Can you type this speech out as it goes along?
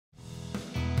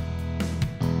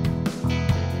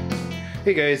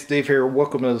Hey guys, Dave here.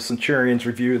 Welcome to the Centurions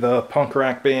Review, the punk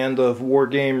rock band of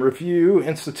Wargame Review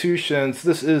Institutions.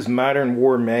 This is Modern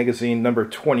War Magazine number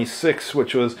 26,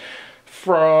 which was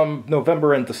from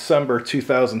November and December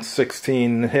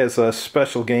 2016. It has a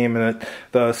special game in it,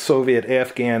 the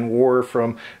Soviet-Afghan War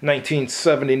from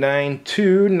 1979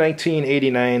 to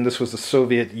 1989. This was the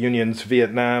Soviet Union's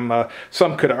Vietnam.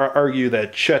 Some could argue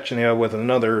that Chechnya was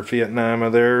another Vietnam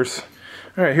of theirs.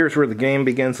 Alright, here's where the game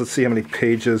begins. Let's see how many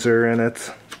pages are in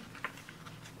it.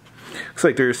 Looks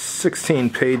like there's 16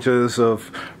 pages of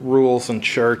rules and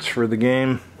charts for the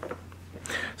game.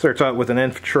 Starts out with an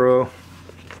intro.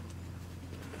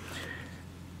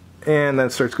 And then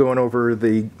starts going over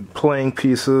the playing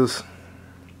pieces,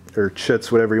 or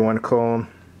chits, whatever you want to call them.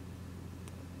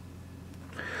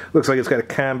 Looks like it's got a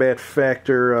combat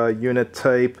factor, unit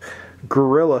type,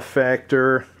 guerrilla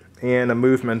factor, and a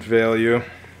movement value.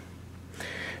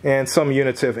 And some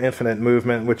units have infinite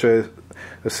movement, which I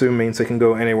assume means they can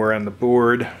go anywhere on the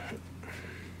board.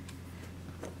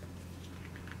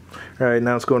 Alright,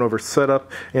 now it's going over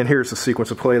setup, and here's the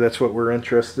sequence of play. That's what we're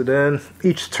interested in.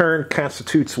 Each turn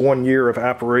constitutes 1 year of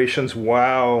operations.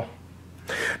 Wow!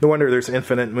 No wonder there's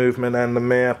infinite movement on the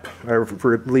map, or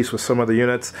for at least with some of the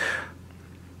units.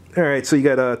 Alright, so you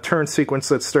got a turn sequence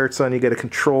that starts on, you get a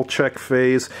control check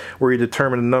phase where you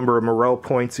determine the number of morale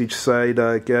points each side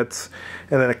gets,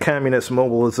 and then a communist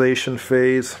mobilization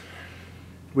phase,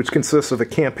 which consists of a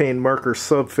campaign marker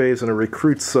subphase and a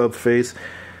recruit subphase,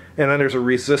 and then there's a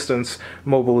resistance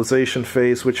mobilization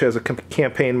phase, which has a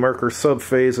campaign marker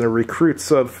subphase and a recruit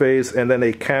subphase, and then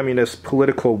a communist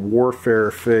political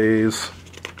warfare phase.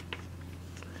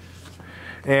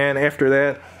 And after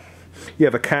that, you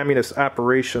have a communist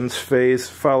operations phase,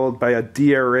 followed by a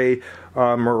DRA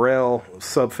morale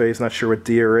subphase, not sure what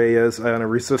DRA is, and a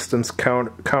resistance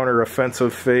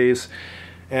counter-offensive phase.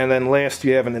 And then last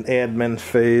you have an admin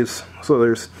phase. So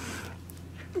there's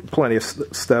plenty of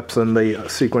steps in the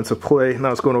sequence of play.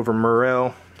 Now it's going over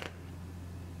morale.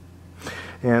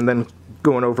 And then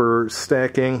going over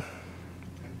stacking.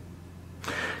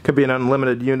 Could be an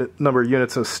unlimited number of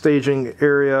units in a staging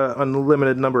area,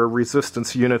 unlimited number of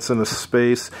resistance units in a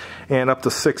space, and up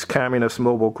to 6 communist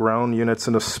mobile ground units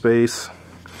in a space.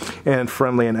 And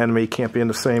friendly and enemy can't be in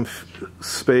the same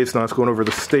space. Now it's going over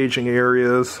the staging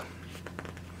areas,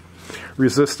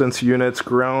 resistance units,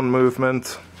 ground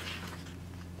movement,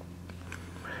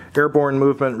 airborne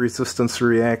movement, resistance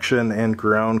reaction, and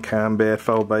ground combat,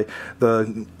 followed by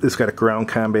it's got a ground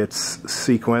combat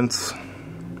sequence.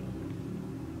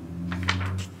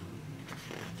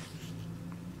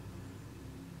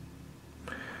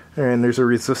 And there's a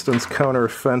resistance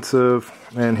counter-offensive,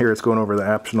 and here it's going over the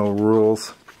optional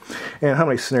rules. And how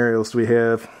many scenarios do we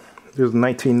have? There's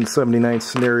 1979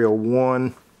 Scenario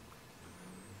 1.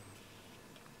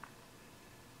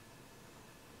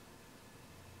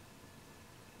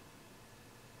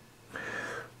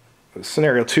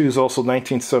 Scenario 2 is also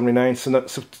 1979.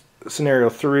 Scenario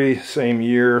 3, same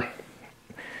year.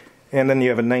 And then you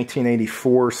have a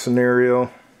 1984 scenario.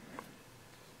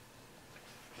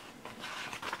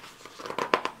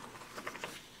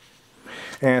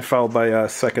 And followed by a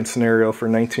second scenario for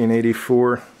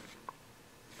 1984.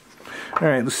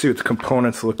 Alright, let's see what the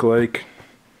components look like.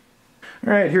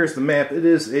 Alright, here's the map. It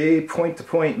is a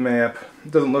point-to-point map. It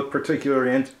doesn't look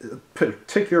particularly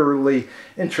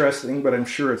interesting, but I'm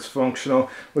sure it's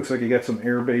functional. Looks like you got some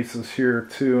air bases here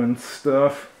too and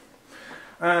stuff.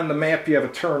 On the map you have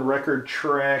a turn record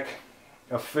track,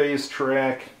 a phase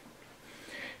track,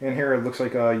 and here it looks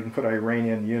like you can put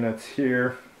Iranian units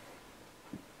here.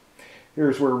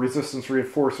 Here's where resistance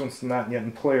reinforcements not yet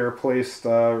in play are placed,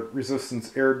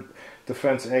 resistance air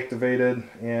defense activated,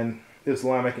 and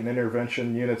Islamic and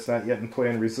intervention units not yet in play,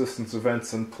 and resistance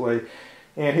events in play.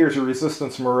 And here's your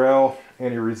resistance morale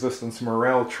and your resistance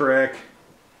morale track.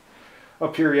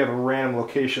 Up here you have a random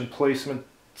location placement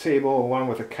table along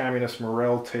with a communist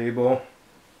morale table.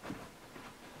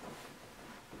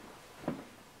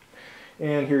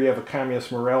 And here you have a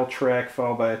communist morale track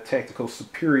followed by a tactical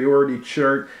superiority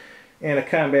chart. And a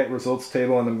combat results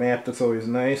table on the map, that's always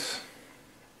nice.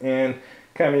 And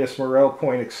communist morale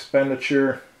point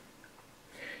expenditure.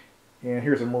 And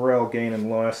here's a morale gain and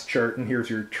loss chart, and here's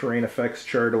your terrain effects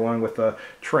chart along with a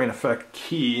terrain effect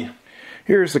key.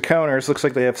 Here's the counters. Looks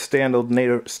like they have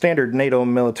standard NATO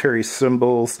military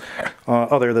symbols,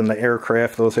 other than the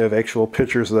aircraft. Those have actual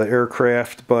pictures of the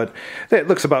aircraft, but that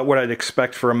looks about what I'd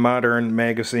expect for a modern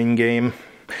magazine game.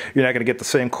 You're not going to get the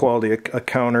same quality of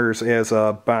counters as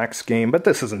a box game, but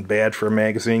this isn't bad for a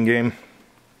magazine game.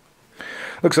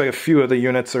 Looks like a few of the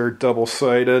units are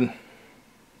double-sided.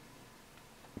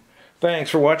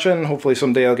 Thanks for watching. Hopefully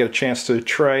someday I'll get a chance to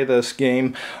try this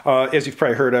game. As you've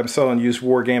probably heard, I'm selling used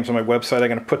war games on my website. I'm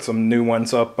going to put some new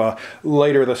ones up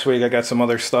later this week. I got some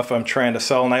other stuff I'm trying to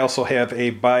sell, and I also have a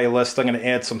buy list. I'm going to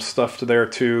add some stuff to there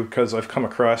too because I've come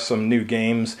across some new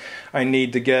games I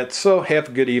need to get. So have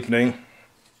a good evening.